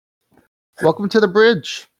Welcome to the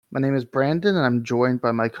bridge. My name is Brandon, and I'm joined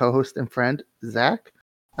by my co-host and friend Zach.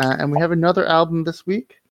 And we have another album this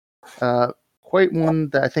week. Quite one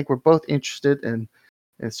that I think we're both interested in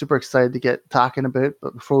and super excited to get talking about.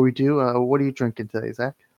 But before we do, what are you drinking today,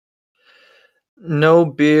 Zach? No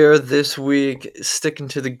beer this week. Sticking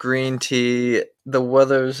to the green tea. The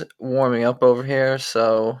weather's warming up over here,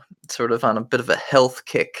 so sort of on a bit of a health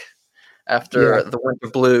kick Yeah, after the winter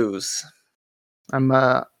blues. I'm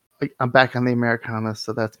back on the Americana,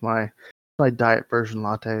 so that's my diet version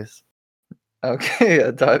lattes.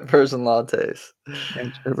 Okay, diet version lattes.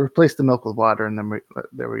 And replace the milk with water, and then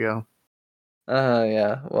there we go.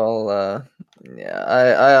 Yeah. Well, yeah.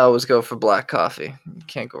 I always go for black coffee. You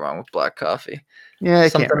can't go wrong with black coffee. Yeah, I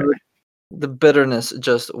can't Sometimes really. the bitterness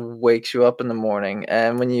just wakes you up in the morning,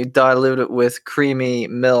 and when you dilute it with creamy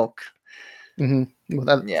milk, Well,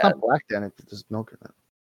 it's yeah, not black then if there's milk in it.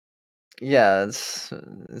 yeah,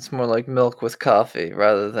 it's more like milk with coffee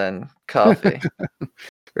rather than coffee.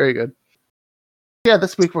 Very good. Yeah,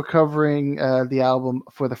 this week we're covering the album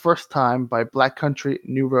For the First Time by Black Country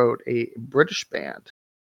New Road, a British band.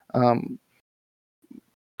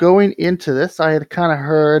 Going into this, I had kind of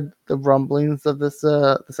heard the rumblings of this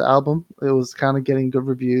album. It was kind of getting good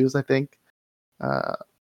reviews, I think,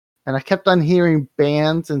 and I kept on hearing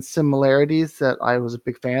bands and similarities that I was a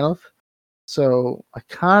big fan of. So I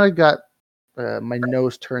kind of got my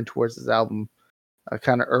nose turned towards this album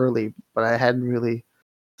kind of early, but I hadn't really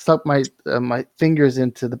stuck my fingers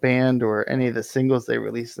into the band or any of the singles they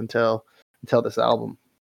released until this album.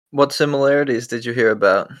 What similarities did you hear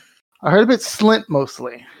about? I heard about Slint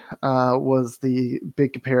mostly was the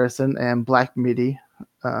big comparison, and Black Midi.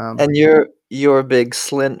 And you're a big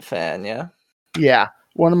Slint fan, yeah? Yeah,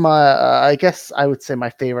 one of my I guess I would say my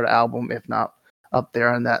favorite album, if not up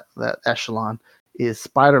there in that echelon, is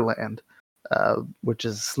Spiderland, which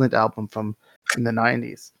is a Slint album from in the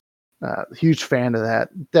 '90s. Huge fan of that.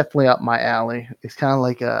 Definitely up my alley. It's kind of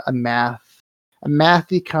like a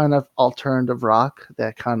mathy kind of alternative rock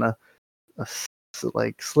that kind of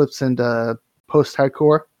like slips into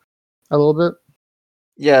post-hardcore a little bit.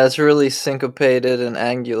 Yeah, it's really syncopated and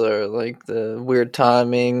angular, like the weird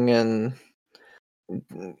timing and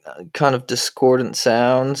kind of discordant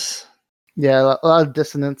sounds. Yeah, a lot of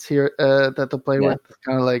dissonance here that they play Yeah. with.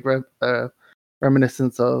 Kind of like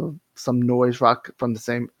reminiscence of some noise rock from the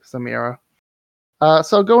same era.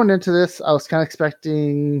 So going into this, I was kind of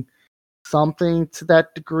expecting something to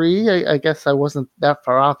that degree. I guess I wasn't that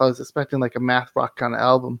far off. I was expecting like a math rock kind of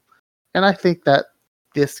album, and I think that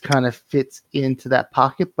this kind of fits into that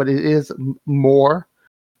pocket, but it is more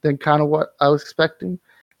than kind of what I was expecting.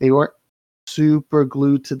 They weren't super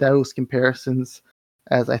glued to those comparisons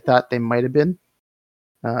as I thought they might have been.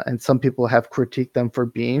 And some people have critiqued them for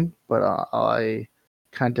being, but I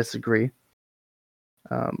kind of disagree.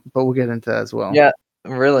 But we'll get into that as well. Yeah,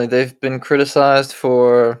 really. They've been criticized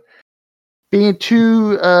for being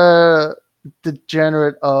too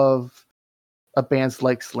degenerate of a band's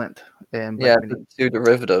like Slint and yeah, too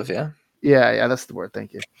derivative, yeah. Yeah, that's the word.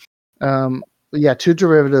 Thank you. Yeah, too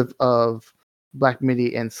derivative of Black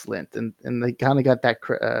Midi and Slint, and they kind of got that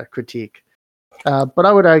critique. But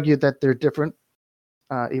I would argue that they're different,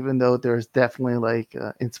 even though there's definitely like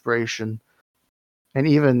inspiration and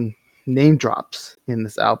even name drops in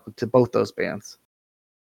this album to both those bands.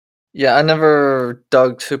 Yeah, I never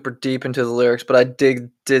dug super deep into the lyrics, but I did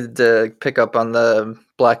pick up on the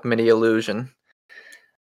Black Midi illusion.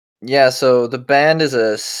 Yeah, so the band is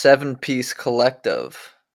a 7-piece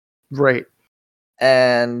collective. Right.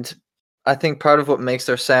 And I think part of what makes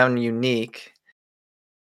their sound unique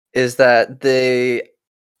is that they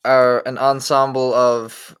are an ensemble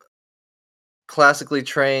of classically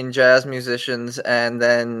trained jazz musicians and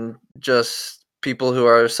then just people who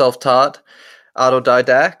are self-taught,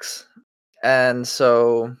 autodidacts. And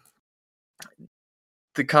so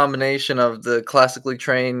the combination of the classically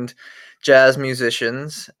trained jazz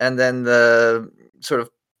musicians and then the sort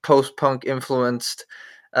of post-punk influenced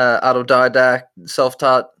autodidact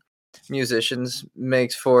self-taught musicians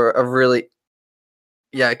makes for a really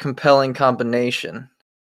compelling combination.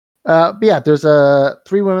 But yeah, there's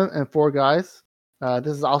 3 women and 4 guys.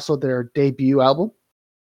 This is also their debut album.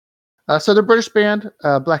 So the British band,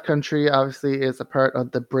 Black Country, obviously is a part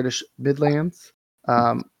of the British Midlands.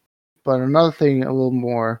 But another thing a little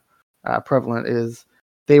more prevalent is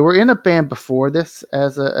they were in a band before this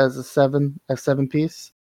as a 7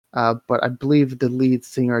 piece. But I believe the lead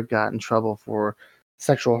singer got in trouble for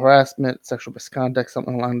sexual harassment, sexual misconduct,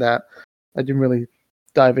 something along that. I didn't really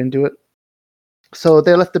dive into it. So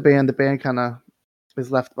they left the band. The band kind of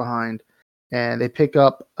is left behind, and they pick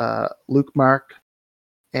up Luke Mark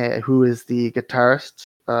who is the guitarist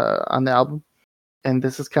on the album, and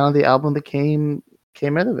this is kind of the album that came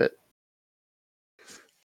out of it.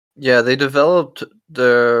 Yeah, they developed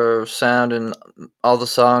their sound and all the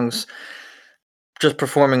songs just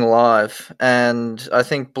performing live, and I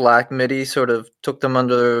think Black Midi sort of took them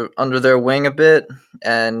under their wing a bit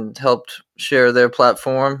and helped share their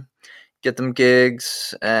platform, get them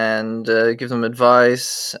gigs, and give them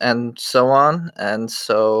advice and so on. And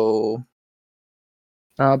so,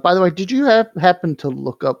 By the way, did you happen to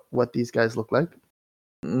look up what these guys look like?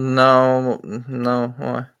 no,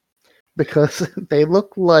 why? Because they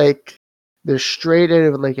look like they're straight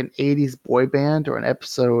out of like an 80s boy band or an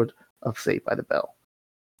episode of Saved by the Bell.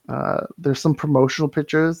 There's some promotional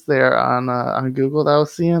pictures there on Google that I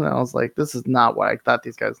was seeing, and I was like, this is not what I thought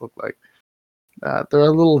these guys looked like. They're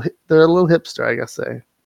a little hipster, I guess. Say.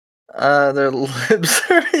 Their lips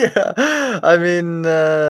are, yeah. I mean,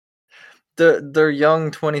 they're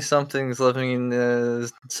young 20-somethings living in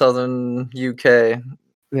southern UK.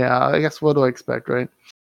 Yeah, I guess what do I expect, right?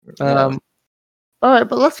 Yeah. All right,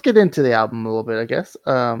 but let's get into the album a little bit, I guess.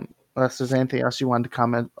 Unless there's anything else you wanted to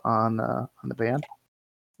comment on the band.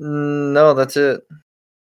 No, that's it.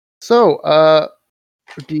 So,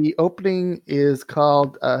 the opening is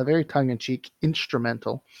called very tongue-in-cheek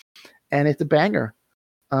instrumental, and it's a banger.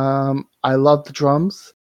 I love the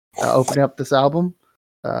drums opening up this album.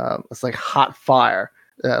 It's like hot fire,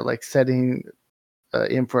 like setting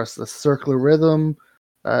in for us the circular rhythm,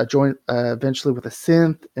 joined eventually with a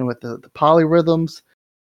synth and with the polyrhythms.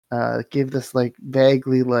 Give this like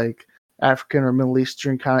vaguely like African or Middle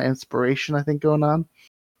Eastern kind of inspiration, I think, going on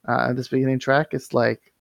in this beginning track. It's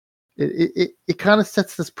like it kind of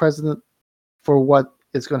sets this precedent for what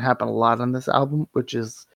is going to happen a lot on this album, which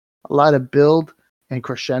is a lot of build and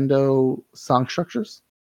crescendo song structures.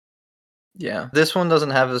 Yeah. This one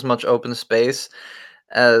doesn't have as much open space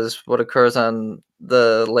as what occurs on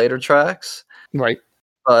the later tracks, Right.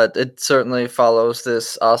 but it certainly follows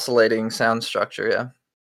this oscillating sound structure,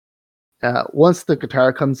 yeah. Once the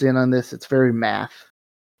guitar comes in on this, it's very math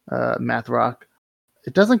rock.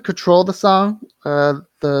 It doesn't control the song,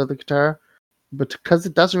 the guitar, but because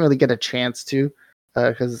it doesn't really get a chance to,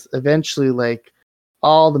 because eventually, like,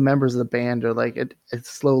 all the members of the band are like it's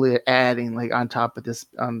slowly adding like on top of this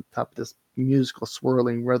musical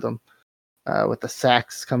swirling rhythm. With the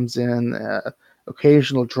sax comes in,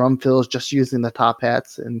 occasional drum fills, just using the top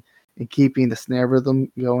hats and keeping the snare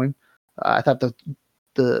rhythm going. I thought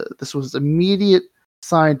this was immediate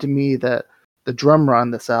sign to me that the drummer on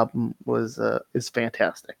this album is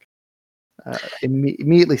fantastic.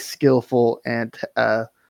 Immediately skillful and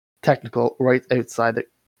technical right outside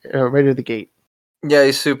right out of the gate. Yeah,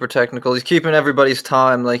 he's super technical. He's keeping everybody's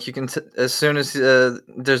time. Like you can, as soon as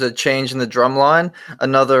there's a change in the drum line,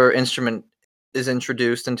 another instrument is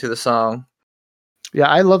introduced into the song. Yeah,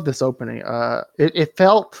 I love this opening. It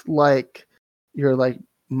felt like you're like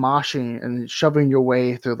moshing and shoving your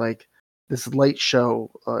way through like this late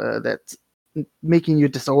show that's making you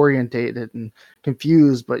disorientated and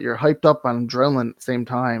confused, but you're hyped up on adrenaline at the same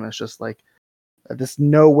time. It's just like this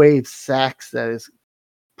no wave sax that is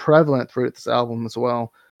prevalent throughout this album as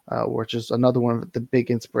well, which is another one of the big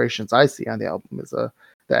inspirations I see on the album is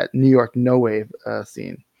that New York no wave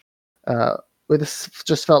scene. This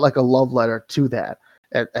just felt like a love letter to that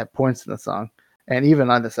at points in the song, and even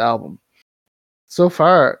on this album. So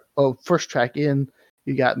far, first track in,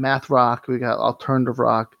 you got math rock, we got alternative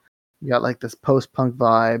rock, you got like this post-punk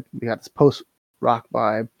vibe, we got this post-rock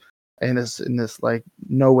vibe, and this like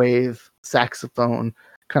no wave saxophone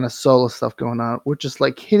kind of solo stuff going on, which is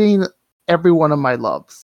like hitting every one of my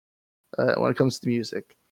loves when it comes to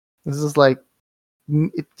music. This is like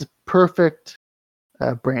it's perfect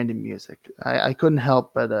branding music. I couldn't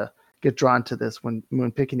help but get drawn to this when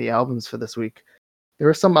picking the albums for this week. There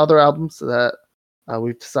are some other albums that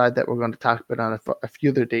we've decided that we're going to talk about on a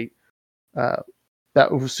future date that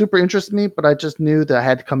was super interested me, but I just knew that I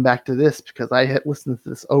had to come back to this because I had listened to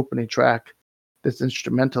this opening track, this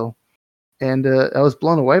instrumental, and I was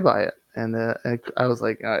blown away by it. And I was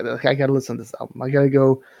like, I got to listen to this album. I got to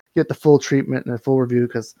go get the full treatment and the full review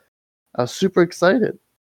because I was super excited.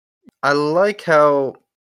 I like how,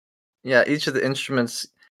 yeah, each of the instruments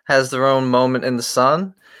has their own moment in the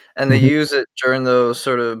sun, and they use it during those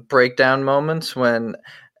sort of breakdown moments when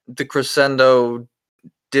the crescendo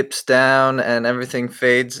dips down and everything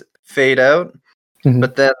fade out.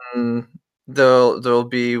 But then there'll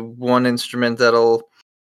be one instrument that'll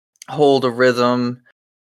hold a rhythm.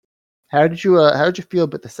 How did you feel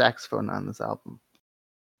about the saxophone on this album?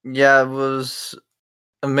 Yeah, it was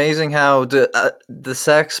amazing how the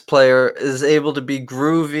sax player is able to be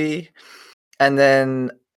groovy and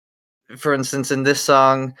then for instance, in this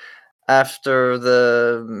song, after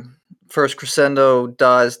the first crescendo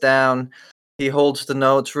dies down, he holds the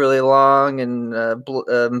notes really long and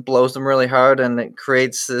blows them really hard, and it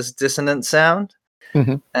creates this dissonant sound.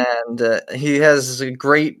 Mhm. And he has a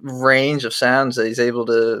great range of sounds that he's able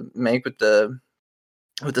to make with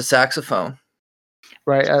the saxophone.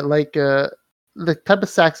 Right. I like the type of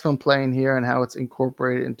saxophone playing here and how it's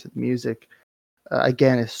incorporated into the music.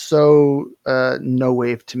 Again, is so no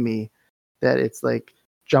wave to me that it's like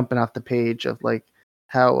jumping off the page of like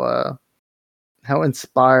how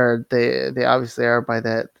inspired they obviously are by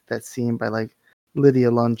that scene by like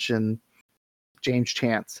Lydia Lunch and James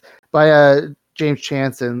Chance. By James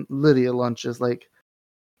Chance and Lydia Lunch is like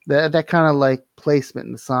that kind of like placement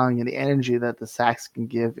in the song and the energy that the sax can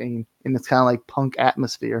give in this kind of like punk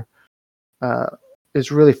atmosphere uh,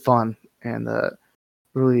 is really fun and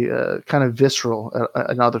really kind of visceral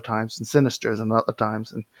at other times and sinister at other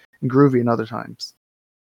times and groovy in other times.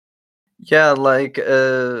 Yeah, like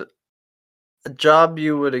a job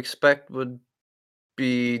you would expect would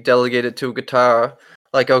be delegated to a guitar.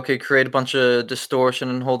 Like, okay, create a bunch of distortion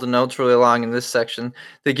and hold the notes really long in this section.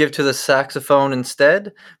 They give to the saxophone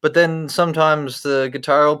instead, but then sometimes the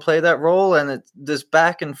guitar will play that role, and this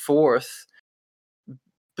back and forth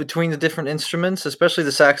between the different instruments, especially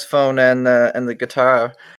the saxophone and the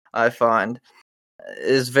guitar, I find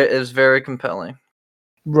is very compelling.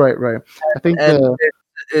 Right, right. I think And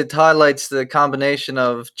it highlights the combination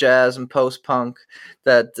of jazz and post punk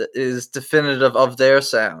that is definitive of their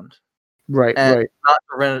sound. right, And right.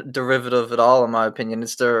 not derivative at all, in my opinion.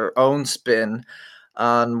 It's their own spin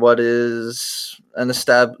on what is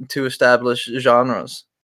two established genres.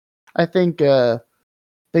 I think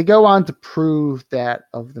they go on to prove that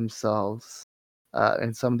of themselves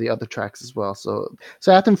in some of the other tracks as well. So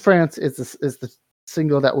Athens, France is the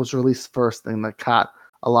single that was released first and that caught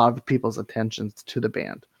a lot of people's attentions to the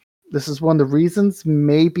band. This is one of the reasons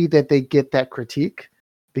maybe that they get that critique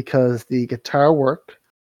because the guitar work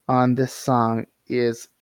on this song is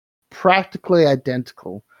practically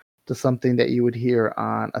identical to something that you would hear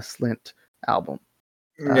on a Slint album.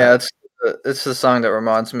 Yeah, it's the song that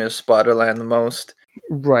reminds me of Spiderland the most.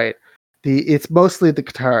 Right. It's mostly the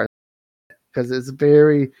guitar because it's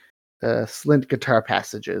very Slint guitar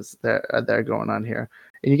passages that are going on here,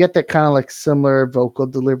 and you get that kind of like similar vocal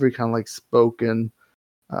delivery, kind of like spoken,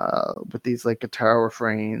 with these like guitar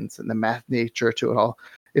refrains and the math nature to it all.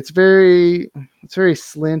 It's very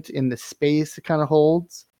Slint in the space it kind of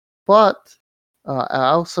holds, but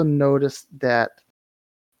I also noticed that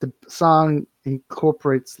the song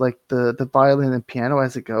incorporates like the violin and piano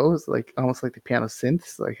as it goes, like almost like the piano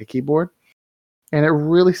synths, like a keyboard, and it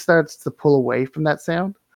really starts to pull away from that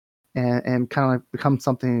sound and kind of like become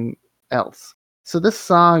something else. So this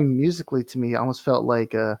song musically to me almost felt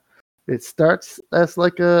like it starts as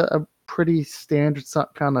like a pretty standard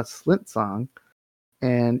kind of Slint song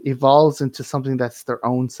and evolves into something that's their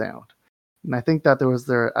own sound. And I think that there was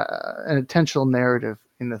an intentional narrative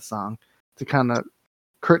in this song to kind of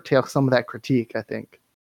curtail some of that critique, I think.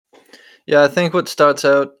 Yeah, I think what starts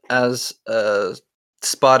out as a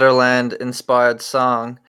Spiderland inspired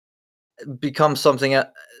song becomes something else,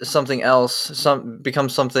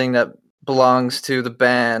 becomes something that belongs to the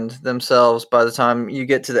band themselves by the time you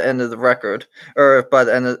get to the end of the record, or by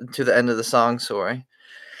the end of the song, sorry.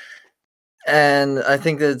 And I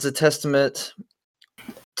think that it's a testament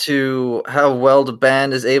to how well the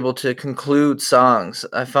band is able to conclude songs.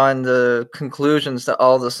 I find the conclusions to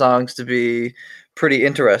all the songs to be pretty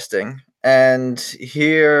interesting. And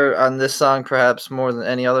here on this song, perhaps more than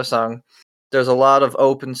any other song, there's a lot of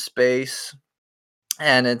open space,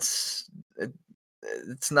 and it's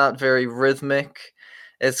not very rhythmic.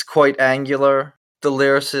 It's quite angular. The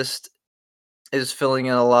lyricist is filling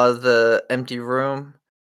in a lot of the empty room.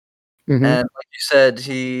 Mm-hmm. And like you said,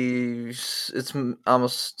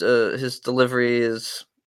 almost his delivery is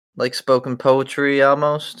like spoken poetry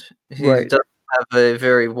almost. He Right. does have a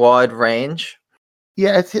very wide range.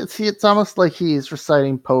 Yeah, it's almost like he's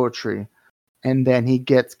reciting poetry, and then he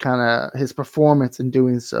gets kind of his performance in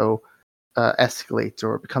doing so escalates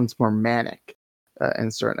or becomes more manic in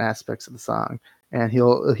certain aspects of the song, and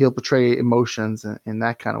he'll portray emotions in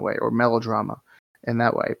that kind of way or melodrama in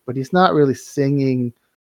that way. But he's not really singing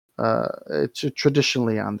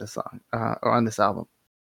traditionally on this song or on this album.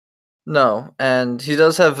 No, and he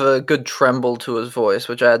does have a good tremble to his voice,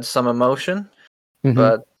 which adds some emotion. Mm-hmm.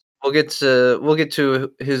 But we'll get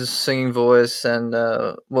to his singing voice and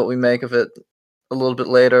what we make of it a little bit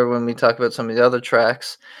later when we talk about some of the other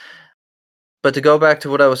tracks. But to go back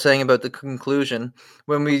to what I was saying about the conclusion,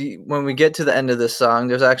 when we get to the end of this song,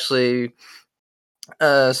 there's actually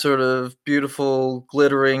sort of beautiful,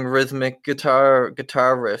 glittering, rhythmic guitar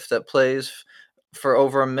riff that plays for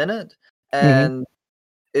over a minute, Hmm. and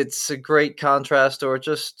it's a great contrast, or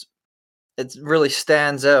just it really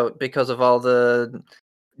stands out because of all the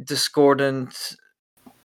discordant,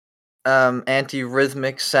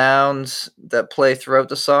 anti-rhythmic sounds that play throughout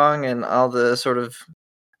the song, and all the sort of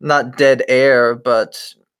not dead air,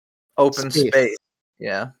 but open space. Space,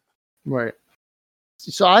 Yeah. right?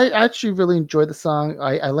 So I actually really enjoy the song.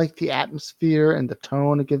 I like the atmosphere and the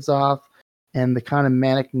tone it gives off, and the kind of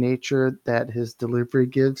manic nature that his delivery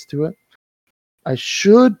gives to it. I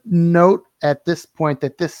should note at this point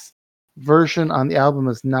that this version on the album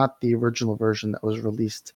is not the original version that was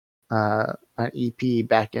released on EP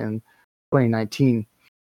back in 2019.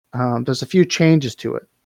 There's a few changes to it,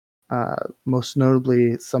 most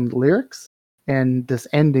notably some of the lyrics, and this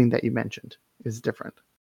ending that you mentioned is different.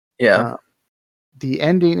 Yeah. Uh, the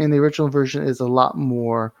ending in the original version is a lot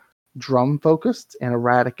more drum focused and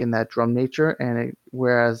erratic in that drum nature,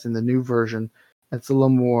 whereas in the new version, it's a little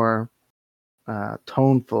more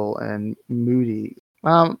toneful and moody.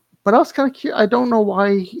 But I was kind of curious. I don't know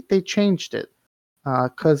why they changed it.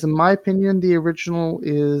 Because in my opinion, the original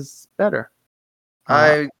is better.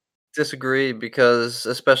 I disagree, because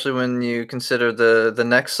especially when you consider the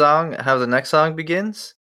next song, how the next song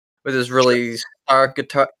begins with this Sure. really stark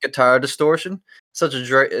guitar distortion, such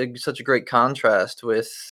a great contrast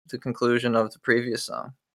with the conclusion of the previous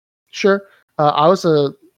song. Sure. I was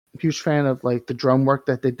a huge fan of like the drum work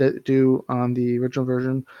that they did do on the original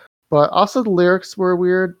version, but also the lyrics were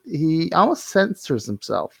weird. He almost censors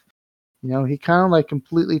himself. He kind of like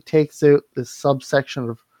completely takes out this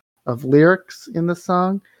subsection of lyrics in the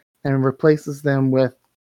song and replaces them with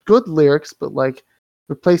good lyrics, but like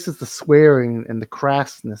replaces the swearing and the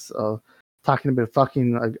crassness of talking about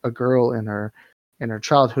fucking a girl in her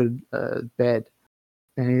childhood bed.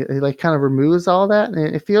 And he like kind of removes all that,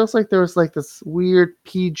 and it feels like there was like this weird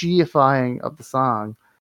PG-ifying of the song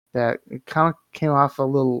that it kind of came off a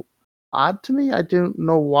little odd to me. I don't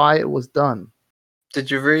know why it was done.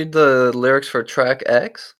 Did you read the lyrics for track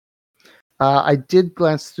X? I did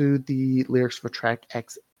glance through the lyrics for track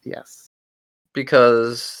X. Yes,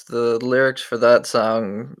 Because the lyrics for that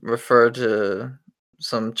song refer to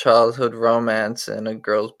some childhood romance in a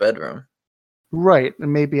girl's bedroom. right.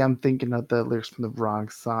 And maybe I'm thinking of the lyrics from the wrong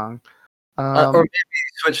song. Or Um, maybe you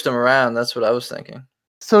switched them around, that's what I was thinking.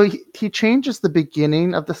 so he changes the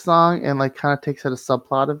beginning of the song and like kind of takes out a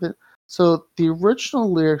subplot of it. So the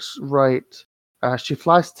original lyrics write, "She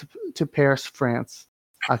flies to Paris, France.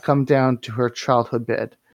 I come down to her childhood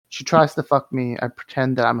bed. She tries to fuck me. I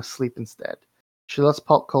pretend that I'm asleep instead. She loves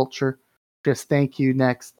pulp culture. Just thank you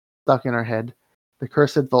next stuck in her head. The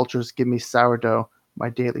cursed vultures give me sourdough, my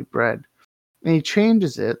daily bread." And he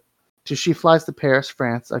changes it to "She flies to Paris,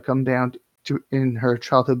 France. I come down to in her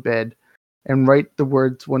childhood bed and write the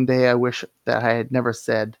words one day I wish that I had never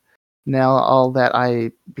said. Now all that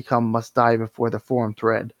I become must die before the foreign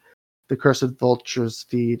thread. The cursed vultures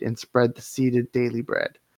feed and spread the seeded daily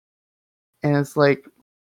bread." And it's like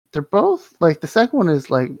they're both like the second one is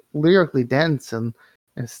like lyrically dense and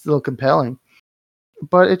still compelling,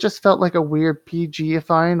 but it just felt like a weird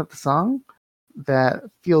PG-ifying of the song that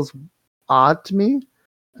feels odd to me,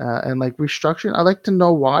 and like restructuring. I'd like to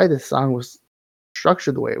know why this song was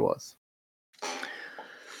structured the way it was.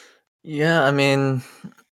 Yeah, I mean,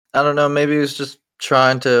 I don't know, maybe he was just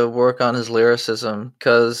trying to work on his lyricism,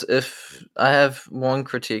 because if I have one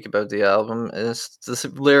critique about the album, is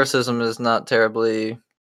lyricism is not So terribly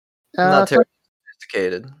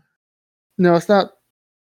sophisticated. no, it's not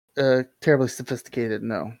terribly sophisticated.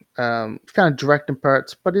 No, it's kind of direct in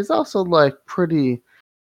parts, but he's also like pretty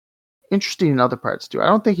interesting in other parts too. I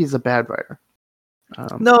don't think he's a bad writer.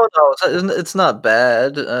 Um, No, it's not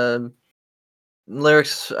bad.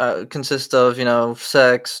 Lyrics consist of,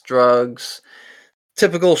 sex, drugs,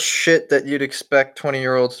 typical shit that you'd expect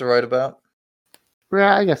 20-year-olds to write about.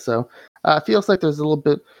 yeah, I guess so. It feels like there's a little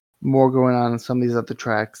bit more going on in some of these other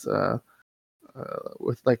tracks,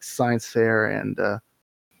 with like Science Fair and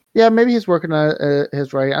yeah, maybe he's working on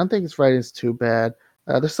his writing. I don't think his writing is too bad.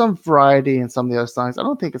 There's some variety in some of the other songs. I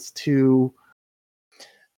don't think it's too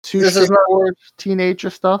This is not straightforward teenager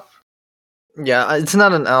stuff. Yeah, it's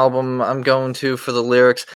not an album I'm going to for the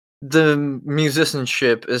lyrics. The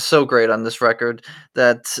musicianship is so great on this record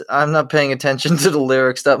that I'm not paying attention to the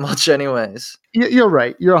lyrics that much anyways. You're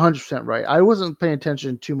right. You're 100% right. I wasn't paying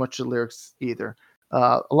attention too much to the lyrics either.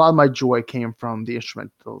 A lot of my joy came from the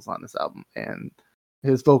instrumentals on this album and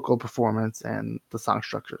his vocal performance and the song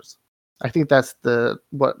structures. I think that's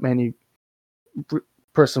what many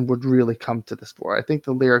person would really come to this for. I think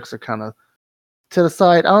the lyrics are kind of to the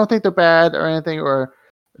side. I don't think they're bad or anything or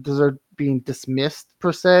deserve being dismissed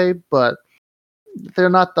per se, but they're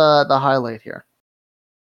not the highlight here.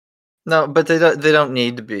 No, but they don't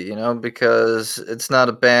need to be, because it's not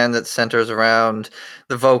a band that centers around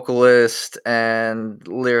the vocalist and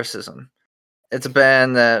lyricism. It's a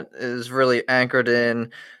band that is really anchored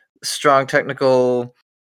in strong technical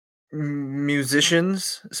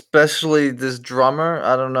musicians, especially this drummer.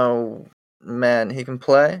 I don't know, man, he can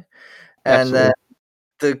play. And then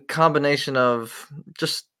the combination of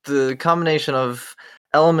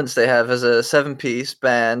elements they have as a 7-piece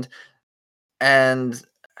band and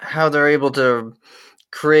how they're able to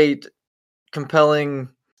create compelling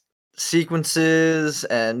sequences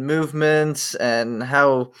and movements and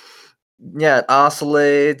how it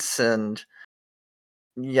oscillates, and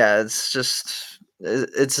it's just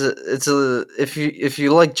it's a if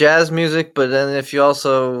you like jazz music, but then if you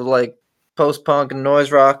also like post-punk and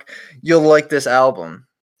noise rock, you'll like this album.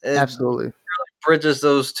 It Absolutely really bridges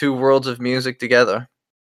those two worlds of music together.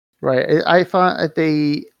 Right. I find that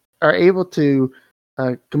they are able to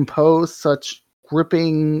compose such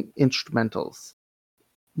gripping instrumentals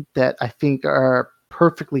that I think are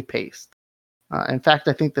perfectly paced. In fact,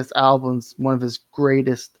 I think this album's one of his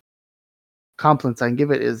greatest compliments I can give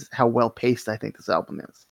it is how well paced I think this album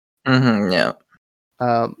is. Mm-hmm, yeah.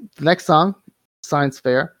 The next song, Science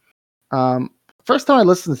Fair. First time I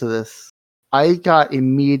listened to this, I got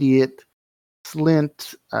immediate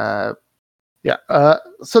Slint.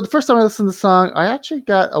 So the first time I listened to the song, I actually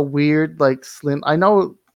got a weird like Slint. I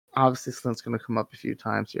know obviously Slint's going to come up a few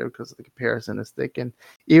times here because the comparison is thick, and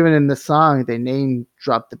even in the song, they name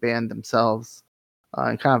drop the band themselves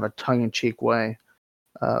in kind of a tongue-in-cheek way.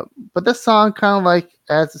 But this song kind of like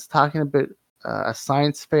as it's talking about a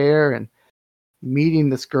science fair and meeting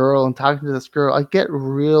this girl and talking to this girl, I get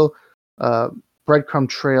real breadcrumb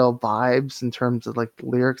trail vibes in terms of like the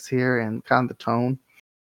lyrics here and kind of the tone.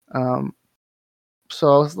 So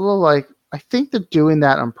I was a little like, I think they're doing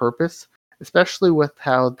that on purpose, especially with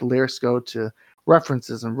how the lyrics go to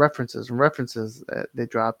references and references and references that they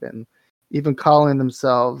drop in, even calling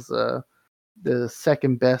themselves the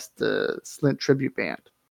second best Slint tribute band.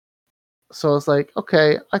 So I was like,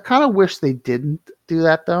 okay, I kind of wish they didn't do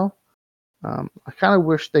that though. I kind of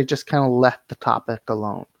wish they just kind of left the topic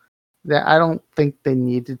alone. That I don't think they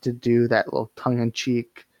needed to do that little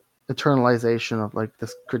tongue-in-cheek eternalization of like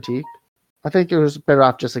this critique. I think it was better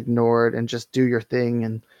off just ignore it and just do your thing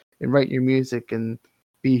and write your music and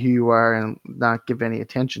be who you are and not give any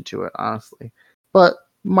attention to it, honestly. But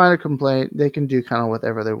minor complaint, they can do kind of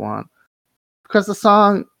whatever they want. Because the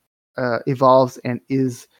song evolves and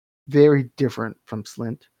is very different from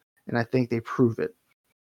Slint, and I think they prove it.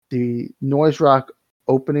 The noise rock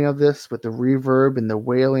opening of this with the reverb and the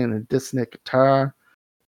wailing and the dissonant guitar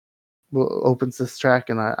opens this track,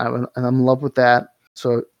 and I'm in love with that.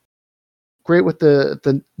 So great with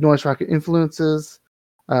the noise rock influences.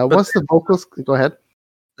 Once the vocals, go ahead.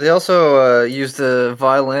 They also use the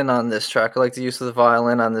violin on this track. I like the use of the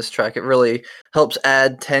violin on this track. It really helps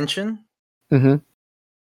add tension.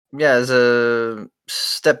 Mm-hmm. Yeah, as a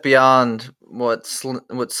step beyond what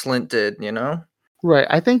Slint did, Right.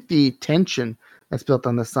 I think the tension that's built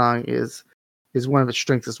on the song is one of its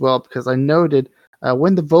strengths as well, because I noted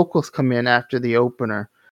when the vocals come in after the opener,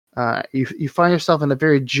 you find yourself in a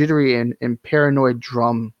very jittery and paranoid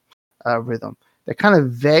drum rhythm that kind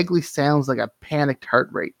of vaguely sounds like a panicked heart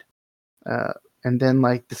rate. And then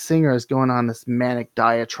like the singer is going on this manic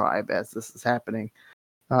diatribe as this is happening.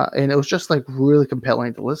 And it was just like really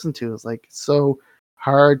compelling to listen to. It was like so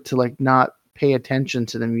hard to like not pay attention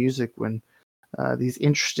to the music when these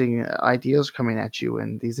interesting ideas are coming at you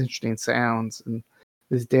and these interesting sounds and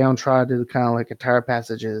these downtrodden kind of like guitar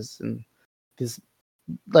passages and this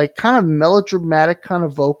like kind of melodramatic kind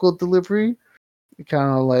of vocal delivery,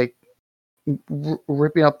 kind of like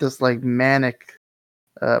ripping up this like manic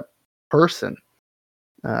person.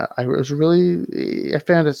 I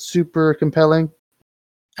found it super compelling.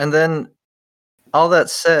 And then, all that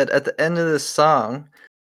said, at the end of this song,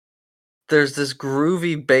 there's this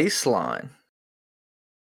groovy bass line.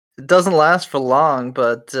 It doesn't last for long,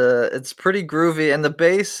 but it's pretty groovy, and the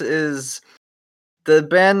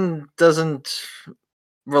band doesn't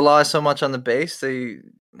rely so much on the bass. They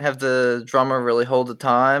have the drummer really hold the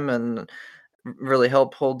time and really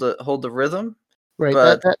help hold the rhythm. Right,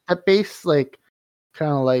 But that bass like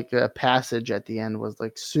kind of like a passage at the end was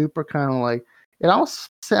like super kind of like it almost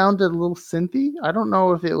sounded a little synthy. I don't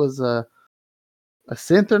know if it was a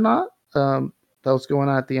synth or not that was going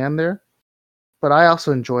on at the end there, but I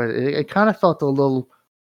also enjoyed it. It kind of felt a little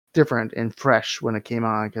different and fresh when it came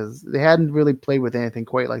on because they hadn't really played with anything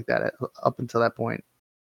quite like that up until that point.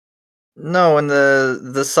 No, and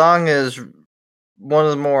the song is one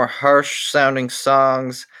of the more harsh sounding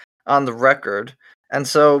songs on the record. And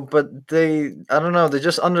so, but I don't know, they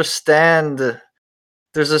just understand.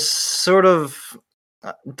 There's a sort of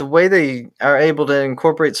the way they are able to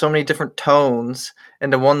incorporate so many different tones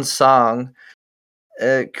into one song.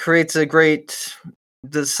 It creates a great.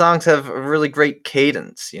 The songs have a really great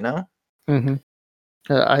cadence, you know. Mm-hmm.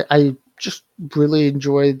 I just really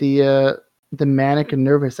enjoy the manic and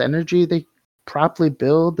nervous energy they properly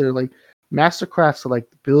build. They're like mastercrafts of like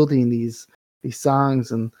building these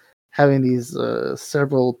songs and having these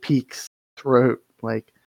several peaks throughout,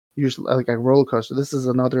 like usually like a roller coaster. This is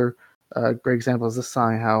another great example of this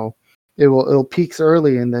song, how it'll peaks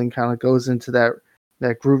early and then kind of goes into that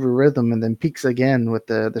groovy rhythm and then peaks again with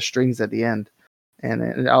the strings at the end,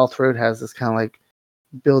 and all through it has this kind of like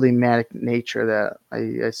building manic nature that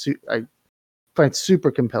I find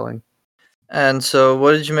super compelling. And so,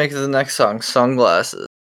 what did you make of the next song, Sunglasses?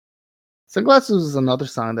 Sunglasses is another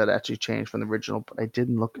song that actually changed from the original, but I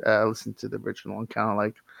didn't listen to the original and kind of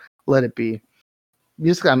like let it be.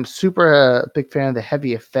 Music, I'm super big fan of the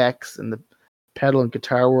heavy effects and the pedal and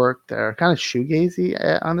guitar work that are kind of shoegazy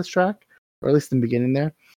on this track, or at least in the beginning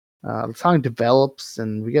there. The song develops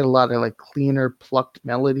and we get a lot of like cleaner, plucked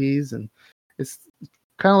melodies, and it's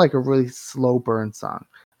kind of like a really slow burn song.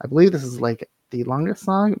 I believe this is like the longest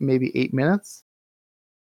song, maybe 8 minutes.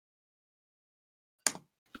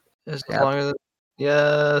 Is it longer than?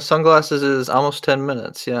 Yeah, Sunglasses is almost 10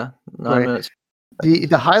 minutes. Yeah, 9 minutes.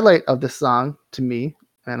 The highlight of the song to me,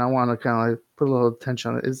 and I want to kind of like put a little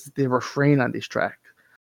attention on it, is the refrain on this track,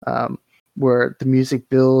 where the music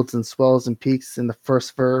builds and swells and peaks in the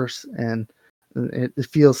first verse, and it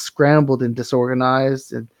feels scrambled and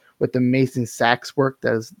disorganized, and with amazing sax work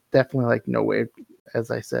that is definitely like No Wave,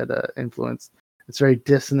 as I said, influenced. It's very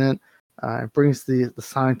dissonant. It brings the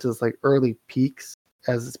song to its like early peaks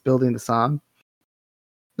as it's building the song.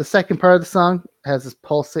 The second part of the song has this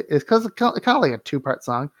pulse. It's kind of like a 2-part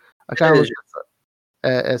song. I kind of look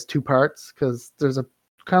at it as 2 parts because there's a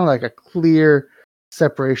kind of like a clear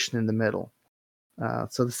separation in the middle.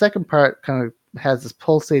 So the second part kind of has this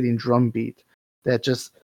pulsating drum beat that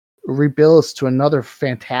just rebuilds to another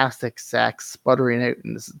fantastic sax sputtering out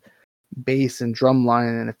in this bass and drum line,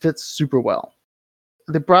 and it fits super well.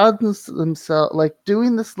 They broaden themselves, like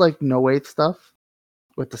doing this like No Wave stuff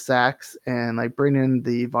with the sax and like bringing in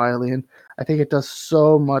the violin. I think it does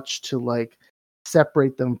so much to like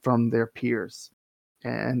separate them from their peers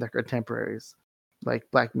and their contemporaries, like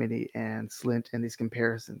Black Midi and Slint, and these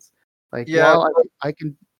comparisons. Like, yeah, while I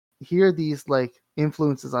can hear these like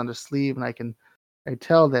influences on their sleeve, and I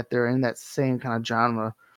tell that they're in that same kind of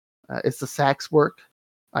genre. It's the sax work,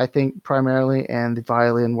 I think, primarily, and the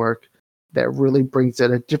violin work that really brings it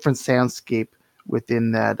a different soundscape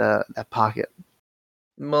within that pocket.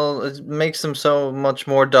 Well, it makes them so much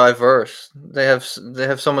more diverse. They have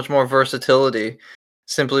so much more versatility,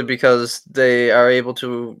 simply because they are able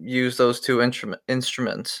to use those two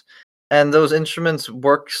instruments, and those instruments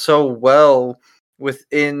work so well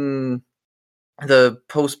within the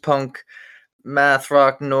post-punk, math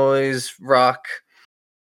rock, noise rock,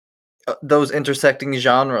 those intersecting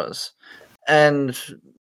genres, and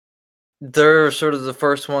they're sort of the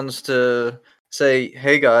first ones to say,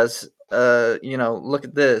 "Hey guys, look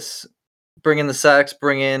at this. Bring in the sax.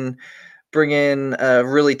 Bring in a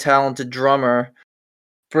really talented drummer.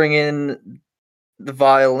 Bring in the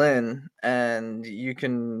violin, and you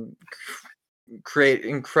can create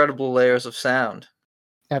incredible layers of sound."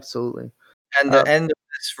 Absolutely. And the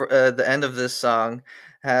end of this song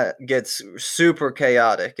gets super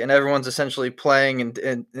chaotic, and everyone's essentially playing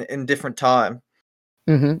in different time.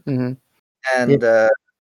 Mm-hmm, mm-hmm. And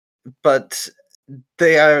but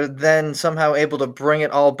they are then somehow able to bring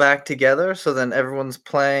it all back together, so then everyone's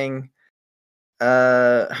playing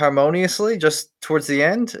harmoniously just towards the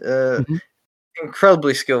end. Mm-hmm.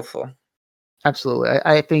 Incredibly skillful. Absolutely.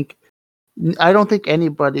 I don't think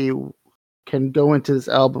anybody can go into this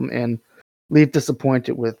album and leave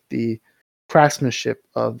disappointed with the craftsmanship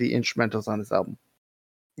of the instrumentals on this album.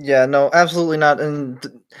 Yeah, no, absolutely not. And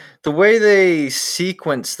the way they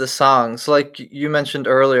sequence the songs, like you mentioned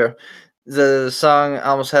earlier, the song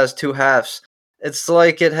almost has 2 halves. It's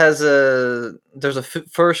like it has there's a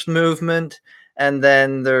first movement, and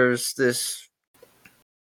then there's this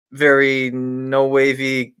very no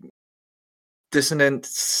wavy dissonant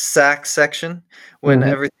sax section when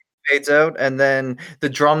everything fades out, and then the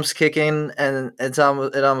drums kick in, and it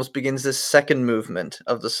almost begins this second movement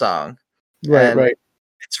of the song. Right, And right.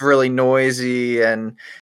 it's really noisy, and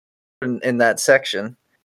in that section.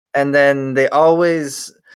 And then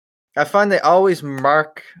I find they always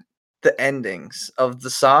mark the endings of the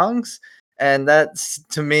songs, and that's,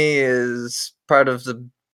 to me, is part of the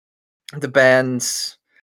band's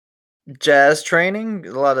jazz training.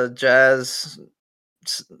 A lot of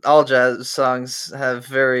all jazz songs have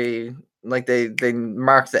very, like, they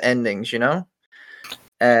mark the endings,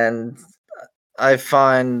 and I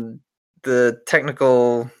find they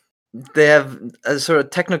have a sort of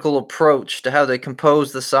technical approach to how they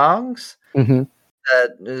compose the songs Mm-hmm.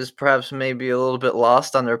 that is perhaps maybe a little bit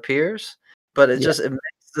lost on their peers, but it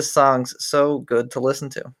makes the songs so good to listen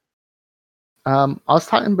to. I was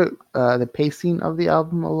talking about the pacing of the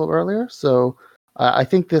album a little earlier, so I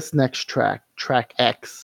think this next track, track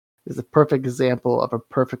X, is a perfect example of a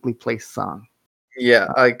perfectly placed song. Yeah,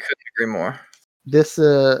 I couldn't agree more. This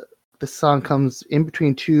song comes in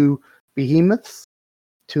between two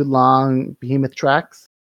long behemoth tracks,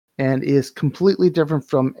 and is completely different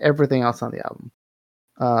from everything else on the album.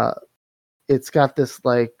 It's got this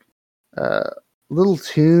like little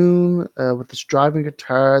tune with this driving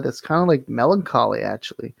guitar that's kind of like melancholy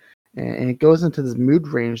actually, and it goes into this mood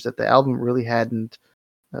range that the album really hadn't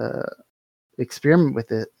experimented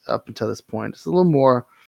with it up until this point. It's a little more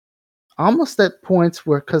almost at points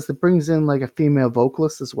where, because it brings in like a female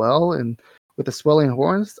vocalist as well, and with the swelling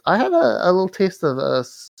horns. I had a little taste of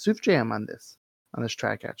Soof Jam on this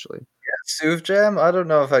track actually. Yeah, Soof Jam. I don't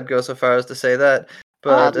know if I'd go so far as to say that,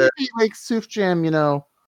 but maybe like Soof Jam,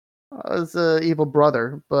 as a evil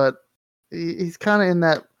brother, but he's kind of in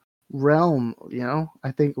that realm,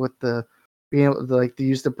 I think with the being able to like to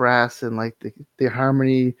use the brass and like the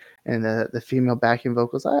harmony and the female backing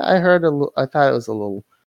vocals. I heard I thought it was a little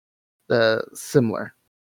similar.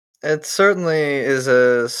 it certainly is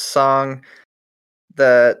a song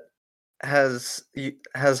that has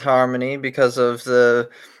harmony because of the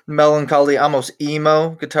melancholy, almost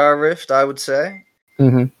emo guitar riff, I would say.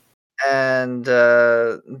 Mm-hmm. And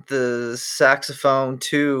the saxophone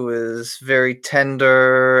too is very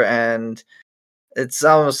tender, and it's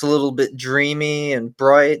almost a little bit dreamy and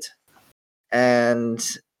bright. And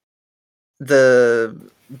the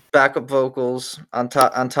backup vocals on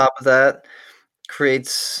top of that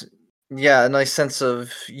creates a nice sense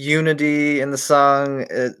of unity in the song.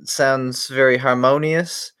 It sounds very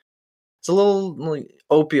harmonious. It's a little like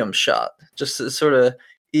opium shot, just to sort of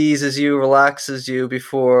eases you, relaxes you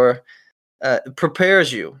before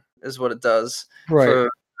prepares you, is what it does, Right.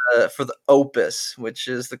 for the opus, which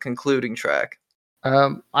is the concluding track.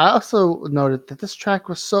 I also noted that this track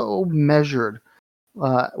was so measured,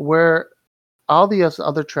 where all the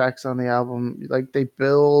other tracks on the album, like they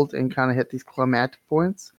build and kind of hit these climactic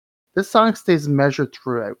points. This song stays measured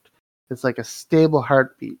throughout. It's like a stable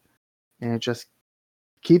heartbeat, and it just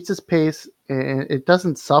keeps its pace, and it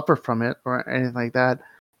doesn't suffer from it or anything like that.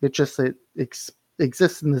 It just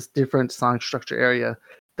exists in this different song structure area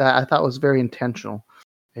that I thought was very intentional.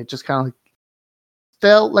 It just kind of like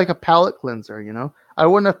felt like a palate cleanser, I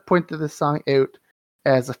wouldn't have pointed this song out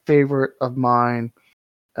as a favorite of mine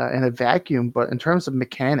in a vacuum, but in terms of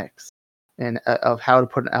mechanics and of how to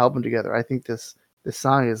put an album together, I think this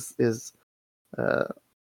song is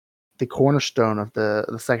the cornerstone of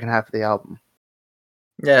the second half of the album.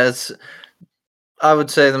 Yeah, it's, I would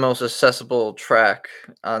say, the most accessible track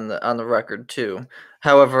on the record too.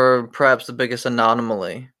 However, perhaps the biggest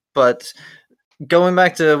anomaly. But going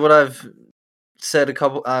back to what I've said a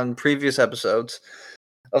couple on previous episodes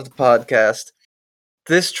of the podcast,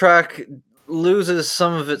 this track loses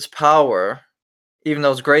some of its power, even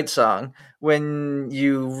though it's a great song, when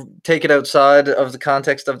you take it outside of the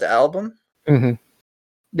context of the album. Mm-hmm.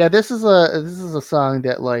 Yeah, this is a song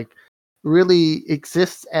that like really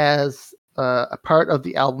exists as a part of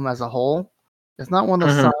the album as a whole. It's not one of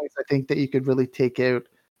those songs I think that you could really take out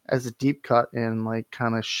as a deep cut and like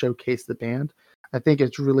kind of showcase the band. I think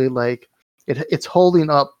it's really like it's holding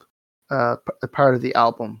up a part of the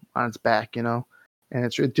album on its back, and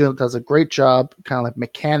it does a great job kind of like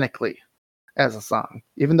mechanically as a song,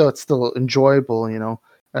 even though it's still enjoyable.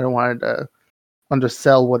 I don't want to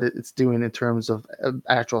undersell what it's doing in terms of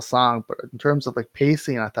actual song, but in terms of like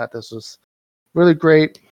pacing, I thought this was really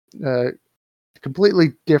great.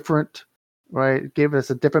 Completely different, right? It gave us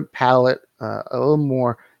a different palette, a little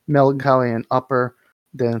more melancholy and upper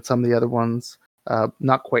than some of the other ones.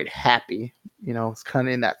 Not quite happy, it's kind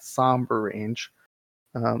of in that somber range.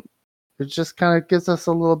 It just kind of gives us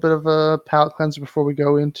a little bit of a palate cleanser before we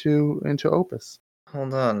go into Opus.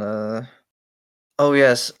 Hold on. Oh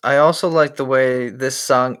yes, I also like the way this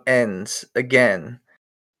song ends. Again,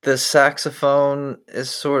 the saxophone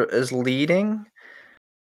is leading,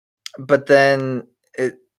 but then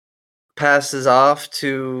passes off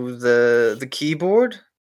to the keyboard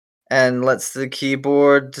and lets the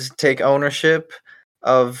keyboard take ownership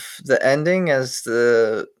of the ending as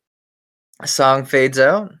the song fades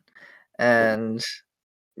out, and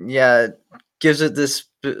yeah, it gives it this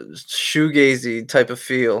shoegazy type of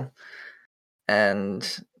feel. And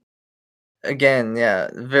again, yeah,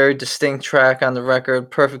 very distinct track on the record,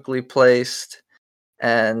 perfectly placed.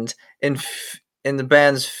 And in the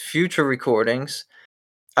band's future recordings,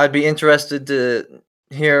 I'd be interested to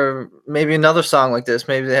hear maybe another song like this.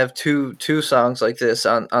 Maybe they have two songs like this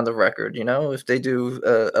on the record. You know, if they do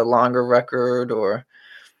a longer record or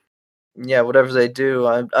yeah, whatever they do,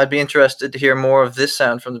 I'd be interested to hear more of this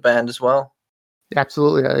sound from the band as well.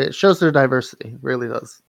 Absolutely, it shows their diversity. It really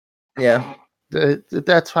does. Yeah.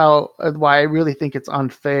 That's why I really think it's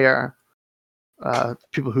unfair.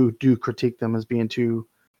 People who do critique them as being too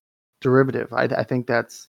derivative. I think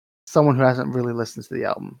that's someone who hasn't really listened to the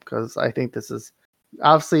album, because I think this is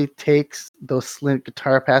obviously takes those slint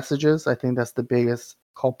guitar passages. I think that's the biggest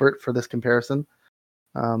culprit for this comparison.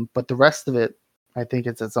 But the rest of it, I think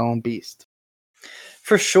it's its own beast.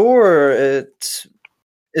 For sure, it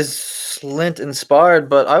is Slint inspired,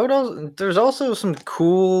 but there's also some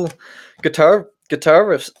cool guitar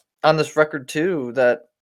riffs on this record too that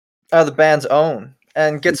are the band's own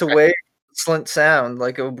and gets away from Slint sound,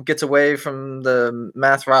 like it gets away from the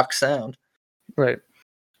math rock sound. Right.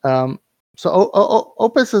 So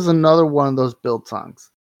Opus is another one of those build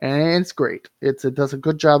songs, and it's great. It does a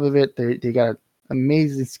good job of it. They got an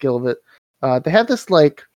amazing skill of it. They have this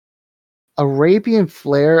like Arabian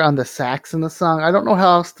flair on the sax in the song. I don't know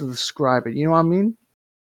how else to describe it. You know what I mean?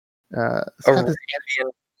 It's got this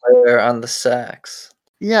Arabian flair on the sax.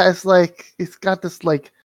 Yeah, it's got this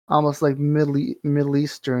like almost like Middle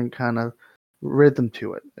Eastern kind of rhythm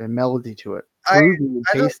to it and melody to it. Groovy and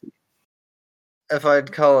tasty. If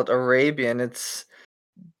I'd call it Arabian, it's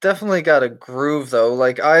definitely got a groove though.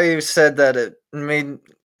 Like I said that it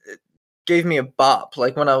gave me a bop.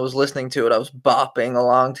 Like when I was listening to it, I was bopping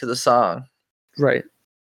along to the song. Right.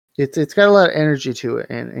 It's got a lot of energy to it,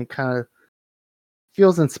 and it kind of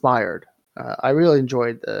feels inspired. I really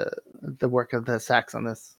enjoyed the work of the sax on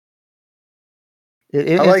this.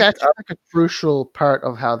 It's actually like a crucial part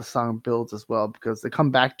of how the song builds as well, because they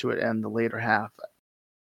come back to it in the later half.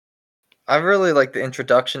 I really like the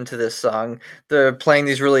introduction to this song. They're playing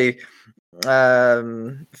these really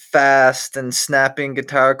fast and snapping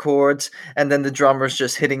guitar chords, and then the drummer's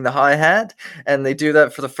just hitting the hi-hat, and they do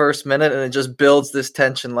that for the first minute, and it just builds this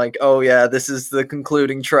tension like, oh yeah, this is the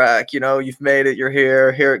concluding track, you know, you've made it, you're here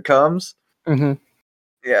it comes. Mm-hmm.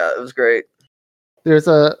 Yeah, it was great. There's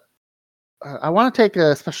I want to take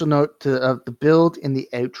a special note of the build in the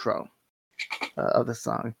outro of the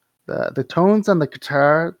song. The tones on the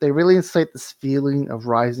guitar, they really incite this feeling of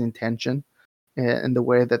rising tension in the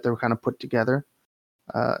way that they're kind of put together.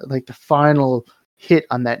 Like the final hit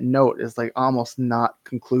on that note is like almost not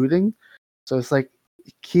concluding. So it's like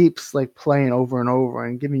it keeps like playing over and over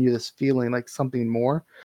and giving you this feeling like something more.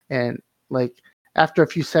 And like after a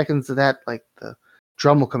few seconds of that, like the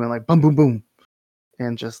drum will come in like boom, boom, boom.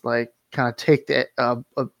 And just like kind of take a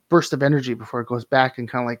burst of energy before it goes back and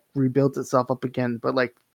kind of like rebuilds itself up again. But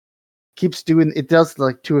like keeps doing, it does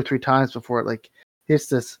like 2 or 3 times before it like hits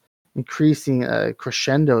this increasing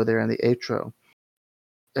crescendo there in the outro.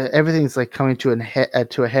 Everything's like coming to a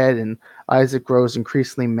head, and Isaac grows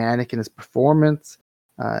increasingly manic in his performance,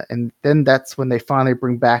 and then that's when they finally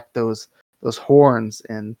bring back those horns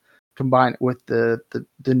and combine it with the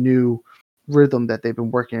new rhythm that they've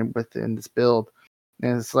been working with in this build.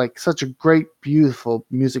 And it's like such a great, beautiful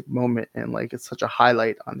music moment, and like it's such a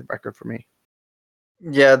highlight on the record for me.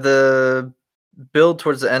 Yeah, the build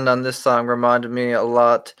towards the end on this song reminded me a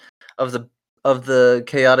lot of the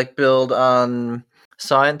chaotic build on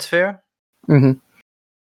Science Fair. Mm-hmm.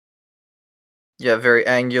 Yeah, very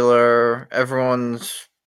angular. Everyone's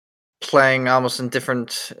playing almost in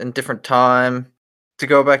different time. To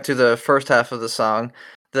go back to the first half of the song,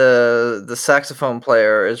 the saxophone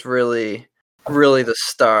player is really the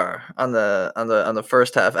star on the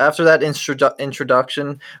first half. After that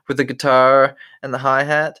introduction with the guitar and the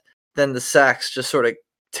hi-hat, then the sax just sort of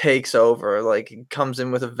takes over, like it comes in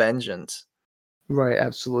with a vengeance. Right,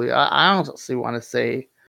 absolutely. I honestly want to say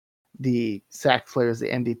the sax player is the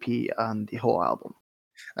MVP on the whole album.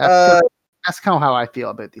 That's kind of how I feel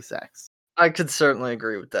about the sax. I could certainly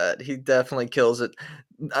agree with that. He definitely kills it.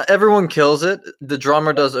 Everyone kills it. The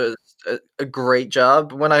drummer does a great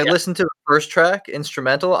job. When I listened to the first track,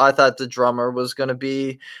 instrumental, I thought the drummer was going to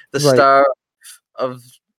be the star of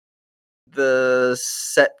the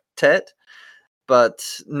septet, but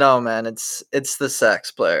no, man, it's the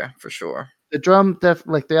sax player for sure. The drum,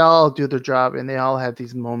 like they all do their job, and they all have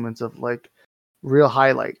these moments of like real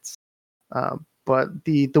highlights. But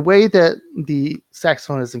the way that the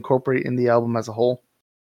saxophone is incorporated in the album as a whole,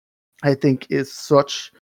 I think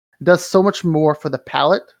does so much more for the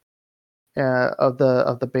palette of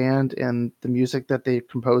the band and the music that they're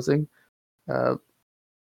composing.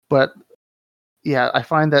 But yeah, I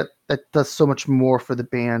find that does so much more for the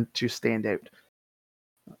band to stand out.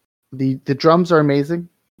 The drums are amazing,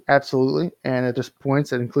 absolutely, and at this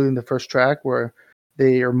points, including the first track, where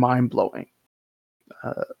they are mind blowing,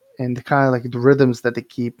 and the kind of like the rhythms that they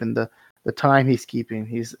keep and the time he's keeping.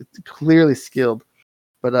 He's clearly skilled,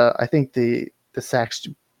 but I think the sax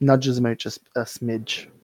nudges him out just a smidge.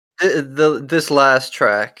 This last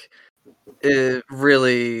track, it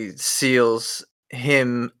really seals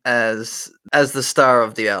him as the star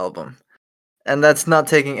of the album, and that's not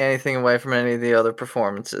taking anything away from any of the other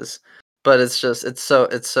performances, but it's so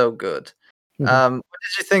good. Mm-hmm. What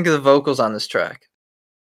did you think of the vocals on this track?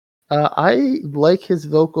 I like his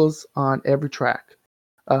vocals on every track.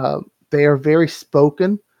 They are very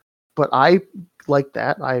spoken, but I like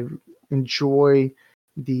that. I enjoy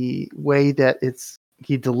the way that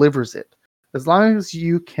he delivers it. As long as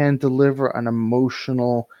you can deliver an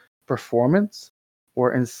emotional performance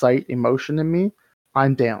or incite emotion in me,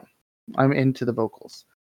 I'm down. I'm into the vocals.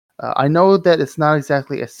 I know that it's not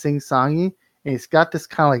exactly a sing-songy, and it's got this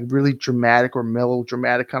kind of like really dramatic or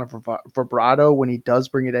melodramatic kind of vibrato when he does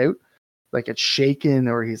bring it out, like it's shaken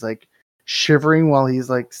or he's like shivering while he's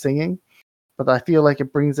like singing. But I feel like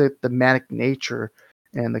it brings out the manic nature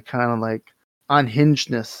and the kind of like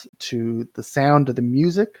unhingedness to the sound of the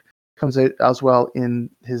music comes out as well in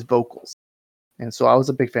his vocals. And so I was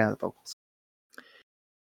a big fan of the vocals.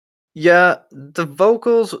 Yeah, the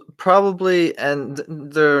vocals probably, and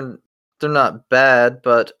they're not bad,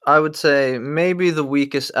 but I would say maybe the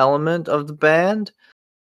weakest element of the band.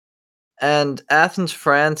 And Athens,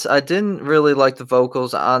 France, I didn't really like the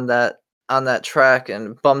vocals on that track,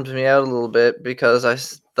 and it bummed me out a little bit because I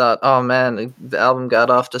thought, oh man, the album got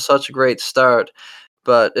off to such a great start,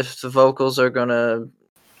 but if the vocals are gonna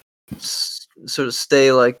sort of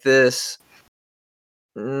stay like this,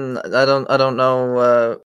 I don't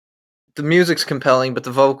know. The music's compelling, but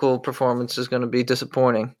the vocal performance is going to be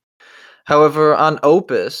disappointing. However, on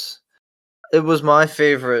Opus, it was my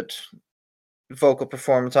favorite vocal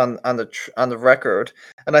performance on the record,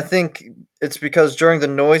 and I think it's because during the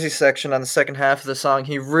noisy section on the second half of the song,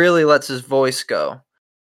 he really lets his voice go,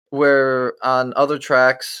 where on other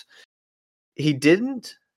tracks he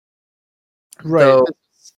didn't. Right. Though,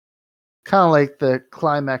 Kind of like the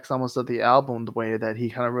climax almost of the album, the way that he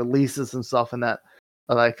kind of releases himself in that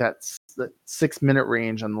like that 6-minute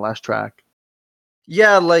range on the last track.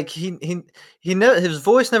 yeah, like his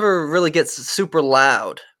voice never really gets super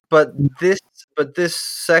loud, but this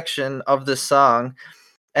section of the song,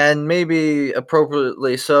 and maybe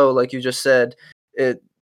appropriately so, like you just said, it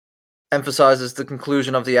emphasizes the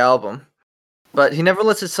conclusion of the album. But he never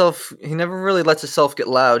really lets himself get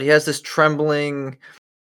loud. He has this trembling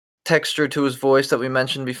texture to his voice that we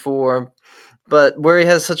mentioned before, but where he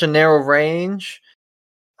has such a narrow range,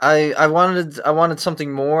 I wanted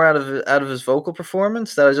something more out of his vocal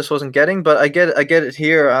performance that I just wasn't getting, but I get it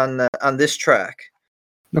here on this track.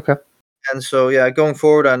 Okay. And so yeah, going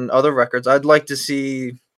forward on other records, I'd like to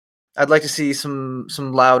see some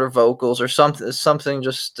louder vocals or something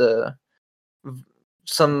just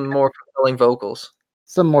some more compelling vocals.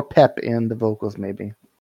 Some more pep in the vocals, maybe.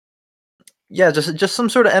 Yeah, just some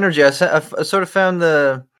sort of energy. I sort of found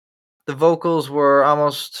the vocals were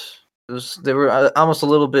almost they were almost a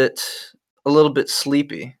little bit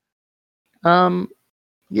sleepy.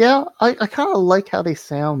 Yeah, I kind of like how they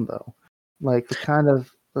sound though, like the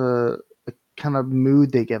kind of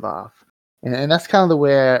mood they give off, and that's kind of the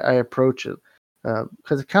way I approach it,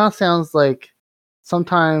 because it kind of sounds like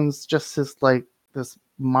sometimes just this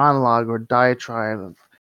monologue or diatribe of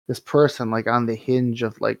this person like on the hinge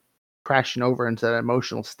of like crashing over into that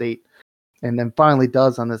emotional state, and then finally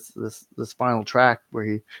does on this final track where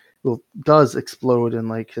he does explode and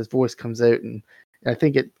like his voice comes out, and I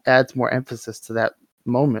think it adds more emphasis to that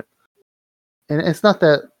moment. And it's not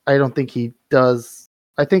that I don't think he does.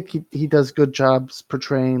 I think he does good jobs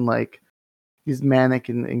portraying like these manic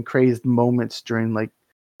and crazed moments during like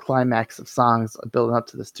climax of songs building up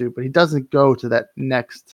to this too. But he doesn't go to that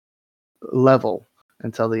next level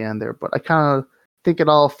until the end there. But I kind of think it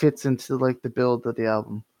all fits into like the build of the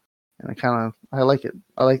album, and I like it.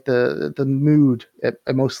 I like the mood,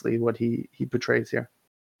 mostly what he portrays here.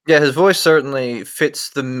 Yeah, his voice certainly fits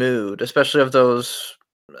the mood, especially of those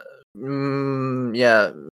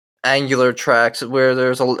yeah, angular tracks where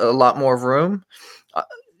there's a lot more room.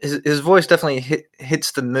 His voice definitely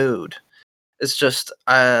hits the mood. It's just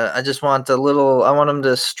I just want a little. I want him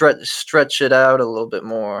to stretch it out a little bit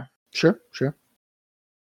more. Sure.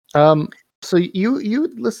 So you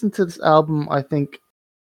listened to this album, I think,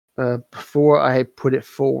 before I put it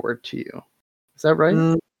forward to you. Is that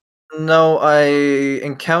right? No, I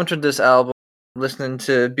encountered this album listening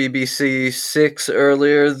to BBC Six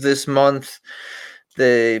earlier this month.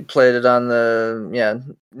 They played it on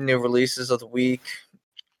the new releases of the week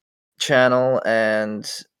channel, and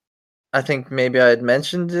I think maybe I had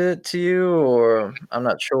mentioned it to you, or I'm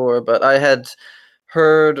not sure, but I had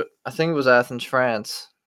heard. I think it was Athens, France.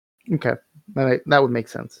 Okay, that would make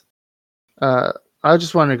sense. I was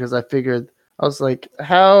just wondering because I figured I was like,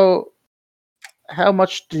 how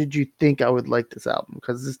much did you think I would like this album?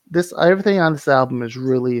 Because this everything on this album is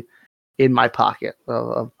really in my pocket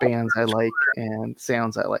of bands I like and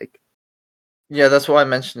sounds I like. Yeah, that's why I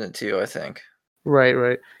mentioned it to you, I think.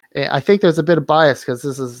 Right. And I think there's a bit of bias because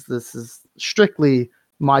this is strictly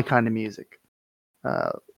my kind of music.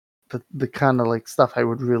 The kind of like stuff I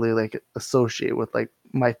would really like associate with like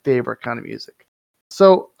my favorite kind of music.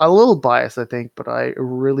 So a little biased, I think, but I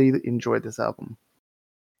really enjoyed this album.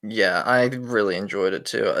 Yeah, I really enjoyed it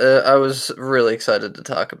too. I was really excited to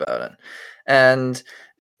talk about it. And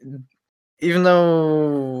even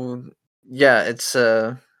though, yeah, it's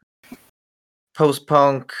a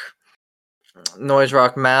post-punk, noise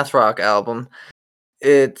rock, math rock album,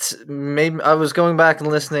 it made I was going back and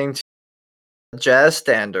listening to jazz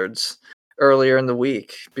standards earlier in the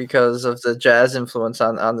week because of the jazz influence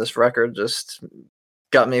on this record. Just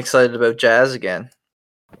got me excited about jazz again.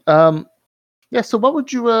 Yeah, so what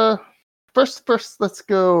would you first let's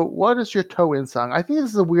go, what is your toe-in song? I think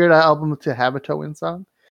this is a weird album to have a toe-in song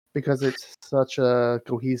because it's such a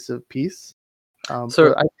cohesive piece.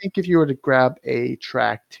 But I think if you were to grab a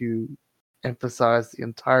track to emphasize the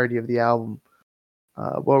entirety of the album,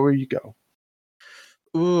 where would you go?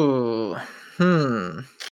 Ooh,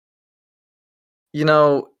 You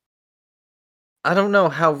know, I don't know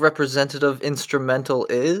how representative instrumental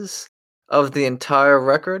is of the entire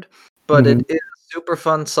record, but Mhm. it is a super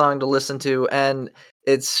fun song to listen to, and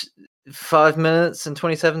it's 5 minutes and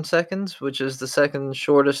 27 seconds, which is the second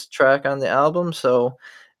shortest track on the album, so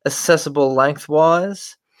accessible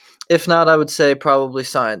lengthwise. If not, I would say probably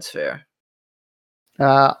Science Fair.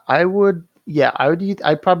 I would, yeah,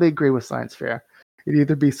 I'd probably agree with Science Fair. It'd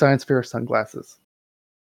either be Science Fair or Sunglasses.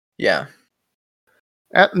 Yeah.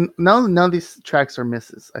 None of these tracks are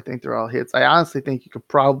misses. I think they're all hits. I honestly think you could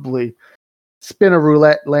probably spin a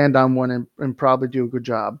roulette, land on one, and probably do a good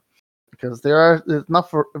job because there's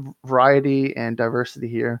enough variety and diversity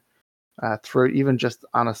here through even just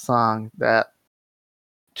on a song that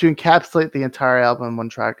to encapsulate the entire album in one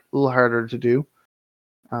track a little harder to do.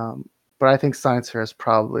 But I think Science Fair is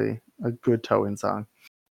probably a good toe-in song.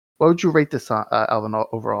 What would you rate this song, album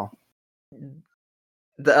overall?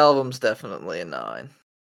 The album's definitely a 9.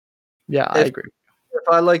 Yeah, I agree. If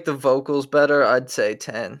I like the vocals better, I'd say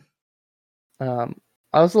 10. I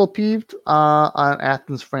was a little peeved on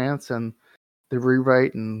Athens, France, and the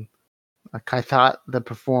rewrite, and I thought the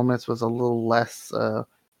performance was a little less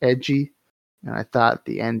edgy, and I thought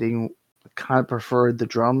the ending kind of preferred the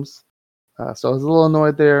drums. So I was a little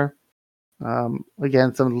annoyed there.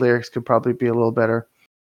 Again, some of the lyrics could probably be a little better,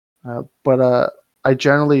 but I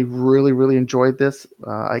generally really enjoyed this.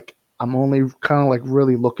 I'm only kind of like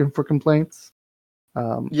really looking for complaints.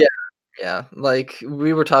 Yeah, like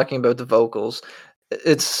we were talking about the vocals.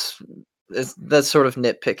 It's that's sort of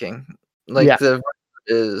nitpicking. Like Yeah. the record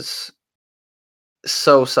is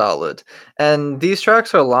so solid. And these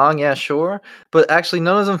tracks are long, yeah, sure, but actually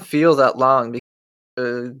none of them feel that long because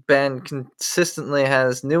the band consistently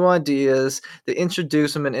has new ideas. They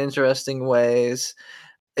introduce them in interesting ways.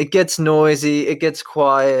 It gets noisy, it gets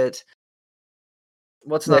quiet.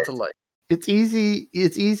 What's Yeah, not to like? it's easy.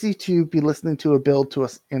 It's easy to be listening to a build to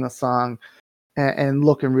us in a song, and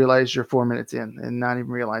look and realize you're 4 minutes in and not even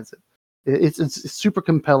realize it. It's super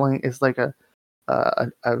compelling. It's like a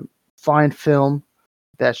fine film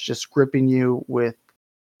that's just gripping you with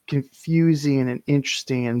confusing and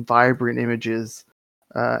interesting and vibrant images,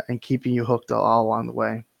 and keeping you hooked all along the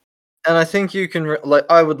way. And I think you can like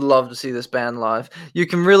I would love to see this band live. You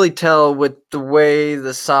can really tell with the way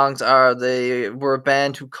the songs are. They were a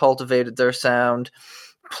band who cultivated their sound,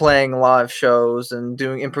 playing live shows and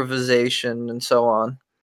doing improvisation and so on.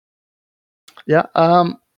 Yeah.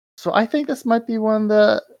 So I think this might be one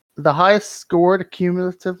of the highest scored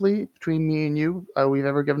cumulatively between me and you we've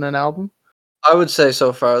ever given an album. I would say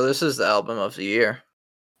so far this is the album of the year.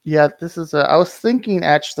 Yeah, this is. I was thinking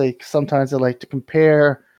actually. Sometimes I like to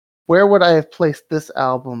compare. Where would I have placed this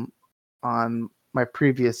album on my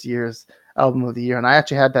previous year's album of the year? And I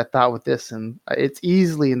actually had that thought with this, and it's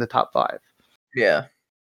easily in the top 5. Yeah.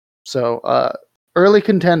 So, early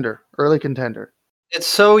contender. Early contender. It's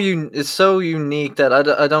so unique that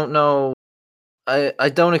I don't know. I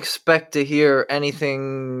don't expect to hear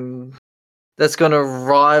anything that's gonna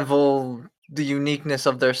rival the uniqueness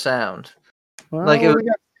of their sound. Like Well, we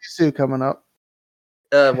got Shoo coming up.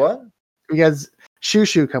 what? We got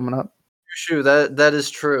Shoo coming up. Shoo, that is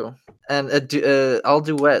true. And all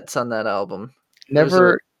duets on that album.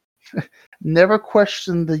 Never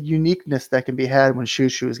question the uniqueness that can be had when Shoo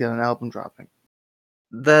has got an album dropping.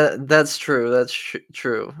 That's true. That's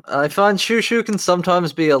true. I find Shoo can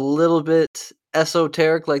sometimes be a little bit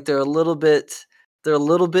esoteric. Like they're a little bit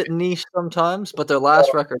niche sometimes. But their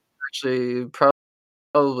last record is actually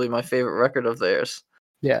probably my favorite record of theirs.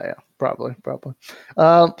 Yeah, probably.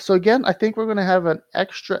 So again, I think we're going to have an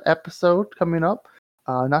extra episode coming up.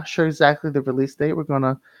 Not sure exactly the release date. We're going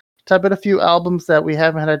to type in a few albums that we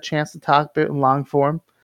haven't had a chance to talk about in long form.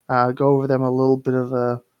 Go over them a little bit of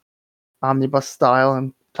a omnibus style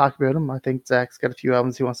and talk about them. I think Zach's got a few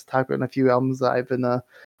albums he wants to talk about and a few albums that I've been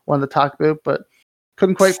wanting to talk about, but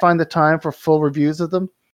couldn't quite find the time for full reviews of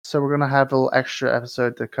them. So we're going to have a little extra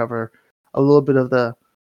episode to cover a little bit of the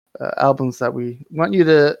albums that we want you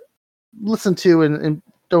to listen to and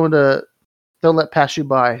don't let pass you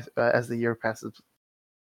by as the year passes.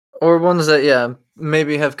 Or ones that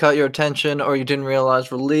maybe have caught your attention or you didn't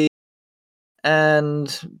realize release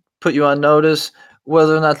and put you on notice,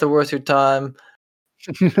 whether or not they're worth your time.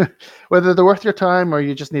 Whether they're worth your time or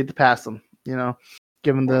you just need to pass them,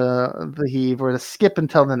 give them the heave or the skip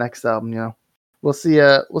until the next album. We'll see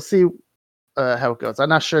how it goes. I'm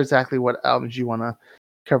not sure exactly what albums you want to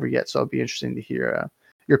cover yet, so it'll be interesting to hear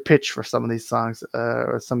your pitch for some of these songs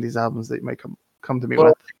or some of these albums that you might come to me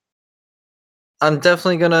with. I'm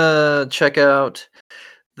definitely gonna check out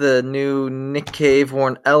the new Nick Cave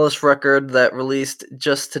Warren Ellis record that released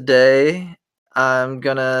just today. I'm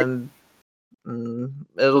gonna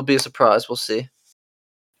it'll be a surprise. We'll see.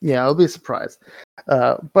 Yeah, it'll be a surprise.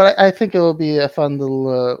 But I think it'll be a fun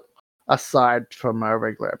little aside from our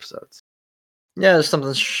regular episodes. Yeah, there's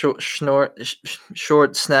something short,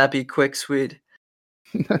 snappy, quick, sweet.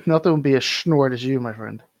 Nothing will be as snort as you, my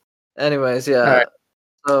friend. Anyways, yeah. Right.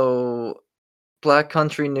 So, Black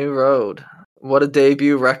Country New Road. What a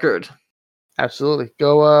debut record. Absolutely.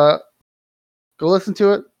 Go listen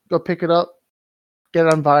to it. Go pick it up. Get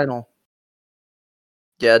it on vinyl.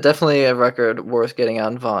 Yeah, definitely a record worth getting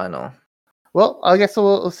on vinyl. Well, I guess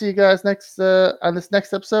we'll see you guys next on this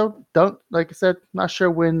next episode. Like I said, not sure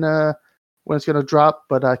when it's going to drop,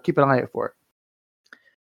 but keep an eye out for it.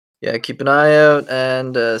 Yeah, keep an eye out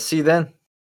and see you then.